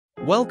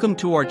Welcome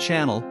to our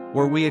channel,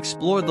 where we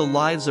explore the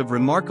lives of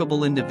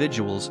remarkable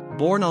individuals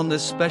born on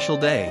this special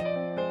day.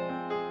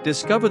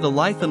 Discover the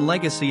life and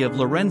legacy of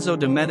Lorenzo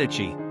de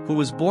Medici, who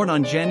was born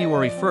on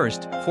January 1,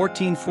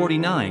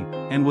 1449,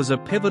 and was a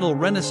pivotal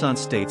Renaissance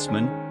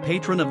statesman,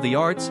 patron of the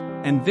arts,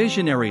 and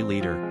visionary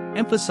leader,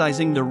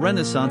 emphasizing the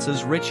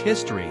Renaissance's rich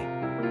history.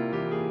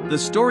 The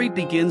story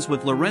begins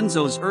with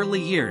Lorenzo's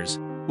early years,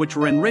 which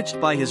were enriched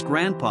by his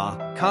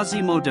grandpa,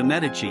 Cosimo de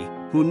Medici,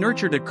 who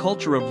nurtured a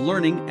culture of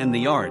learning and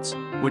the arts,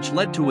 which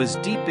led to his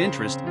deep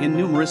interest in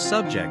numerous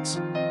subjects.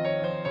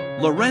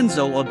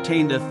 Lorenzo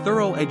obtained a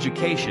thorough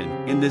education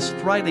in this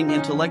thriving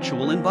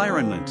intellectual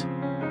environment.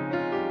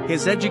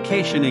 His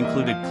education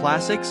included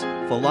classics,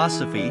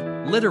 philosophy,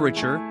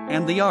 literature,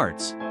 and the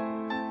arts.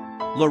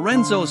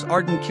 Lorenzo's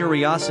ardent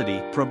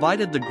curiosity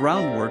provided the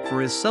groundwork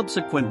for his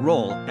subsequent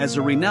role as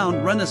a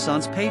renowned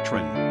Renaissance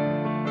patron.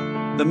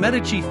 The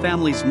Medici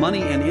family's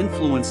money and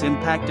influence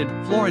impacted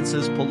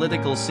Florence's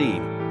political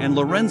scene, and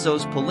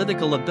Lorenzo's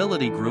political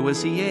ability grew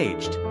as he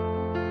aged.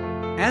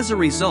 As a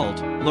result,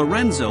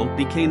 Lorenzo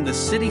became the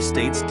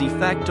city-state's de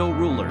facto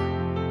ruler.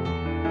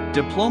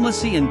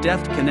 Diplomacy and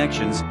deft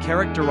connections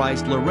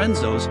characterized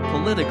Lorenzo's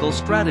political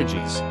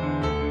strategies.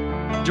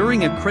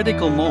 During a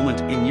critical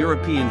moment in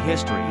European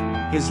history,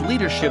 his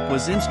leadership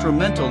was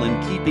instrumental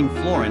in keeping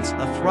Florence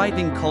a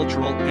thriving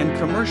cultural and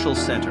commercial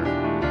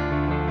center.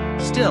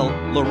 Still,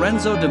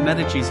 Lorenzo de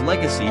Medici's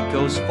legacy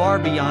goes far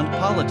beyond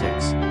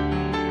politics.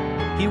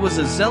 He was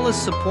a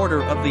zealous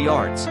supporter of the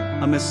arts,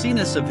 a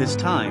Maecenas of his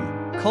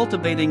time,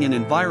 cultivating an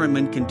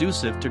environment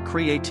conducive to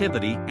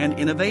creativity and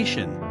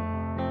innovation.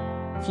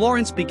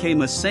 Florence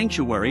became a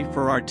sanctuary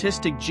for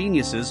artistic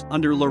geniuses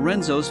under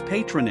Lorenzo's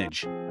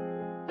patronage.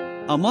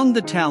 Among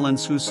the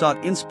talents who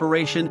sought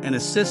inspiration and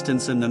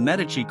assistance in the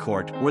Medici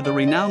court were the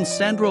renowned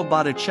Sandro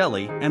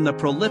Botticelli and the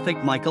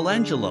prolific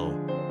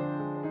Michelangelo.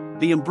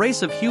 The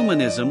embrace of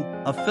humanism,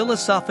 a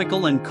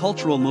philosophical and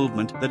cultural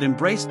movement that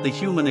embraced the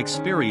human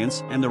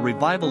experience and the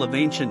revival of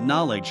ancient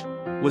knowledge,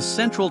 was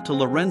central to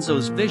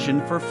Lorenzo's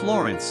vision for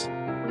Florence.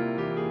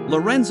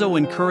 Lorenzo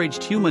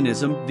encouraged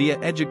humanism via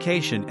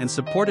education and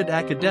supported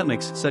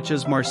academics such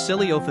as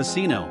Marsilio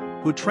Ficino,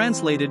 who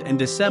translated and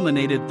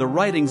disseminated the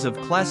writings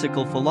of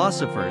classical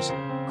philosophers,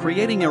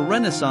 creating a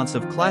renaissance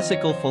of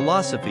classical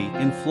philosophy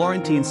in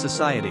Florentine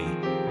society.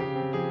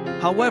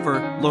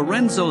 However,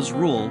 Lorenzo's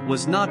rule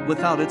was not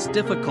without its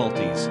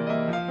difficulties.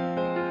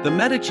 The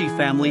Medici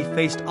family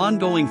faced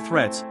ongoing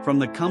threats from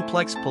the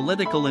complex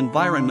political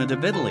environment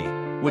of Italy,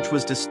 which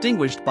was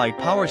distinguished by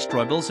power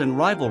struggles and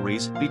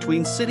rivalries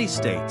between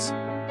city-states.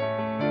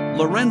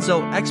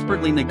 Lorenzo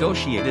expertly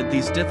negotiated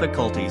these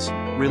difficulties,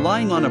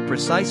 relying on a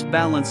precise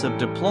balance of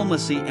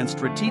diplomacy and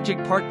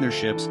strategic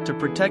partnerships to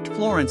protect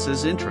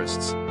Florence's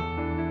interests.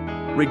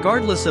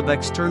 Regardless of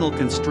external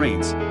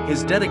constraints,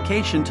 his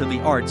dedication to the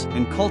arts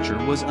and culture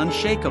was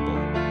unshakable.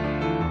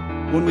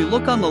 When we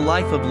look on the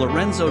life of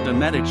Lorenzo de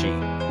Medici,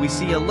 we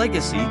see a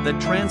legacy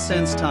that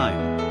transcends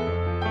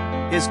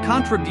time. His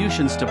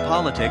contributions to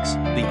politics,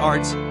 the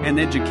arts, and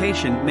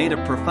education made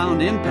a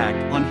profound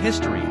impact on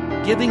history,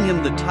 giving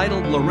him the title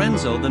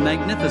Lorenzo the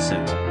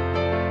Magnificent.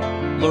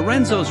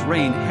 Lorenzo's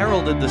reign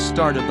heralded the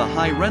start of the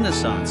High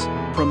Renaissance,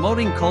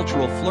 promoting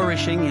cultural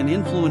flourishing and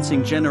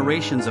influencing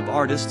generations of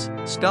artists,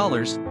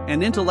 scholars,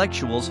 and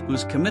intellectuals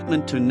whose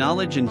commitment to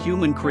knowledge and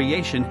human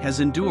creation has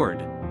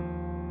endured.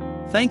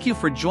 Thank you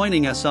for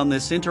joining us on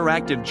this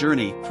interactive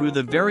journey through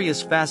the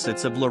various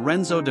facets of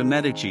Lorenzo de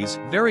Medici's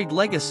varied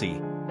legacy,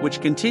 which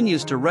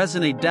continues to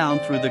resonate down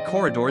through the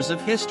corridors of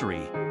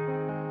history.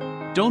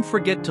 Don't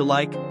forget to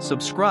like,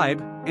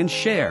 subscribe, and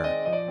share.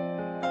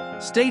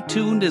 Stay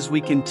tuned as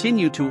we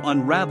continue to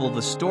unravel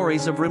the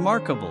stories of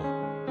remarkable